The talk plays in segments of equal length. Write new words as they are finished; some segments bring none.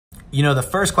You know, the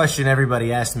first question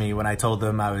everybody asked me when I told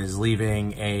them I was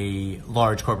leaving a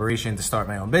large corporation to start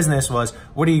my own business was,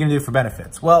 what are you gonna do for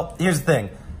benefits? Well, here's the thing.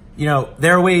 You know,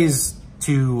 there are ways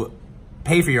to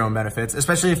pay for your own benefits,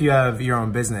 especially if you have your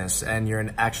own business and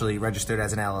you're actually registered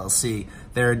as an LLC.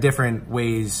 There are different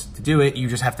ways to do it. You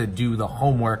just have to do the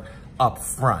homework up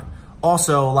front.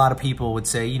 Also, a lot of people would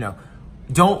say, you know,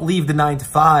 don't leave the 9 to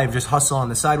 5, just hustle on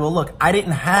the side. Well, look, I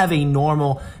didn't have a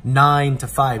normal 9 to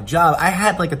 5 job. I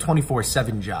had like a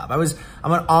 24/7 job. I was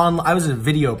a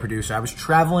video producer. I was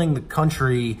traveling the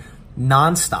country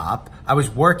nonstop. I was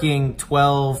working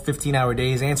 12, 15-hour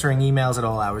days, answering emails at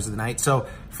all hours of the night. So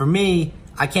for me,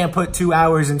 I can't put 2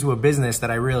 hours into a business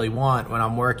that I really want when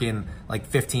I'm working like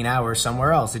 15 hours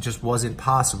somewhere else. It just wasn't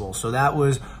possible. So that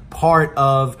was part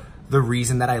of the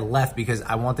reason that I left, because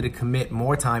I wanted to commit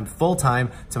more time, full time,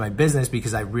 to my business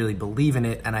because I really believe in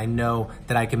it and I know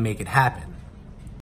that I can make it happen.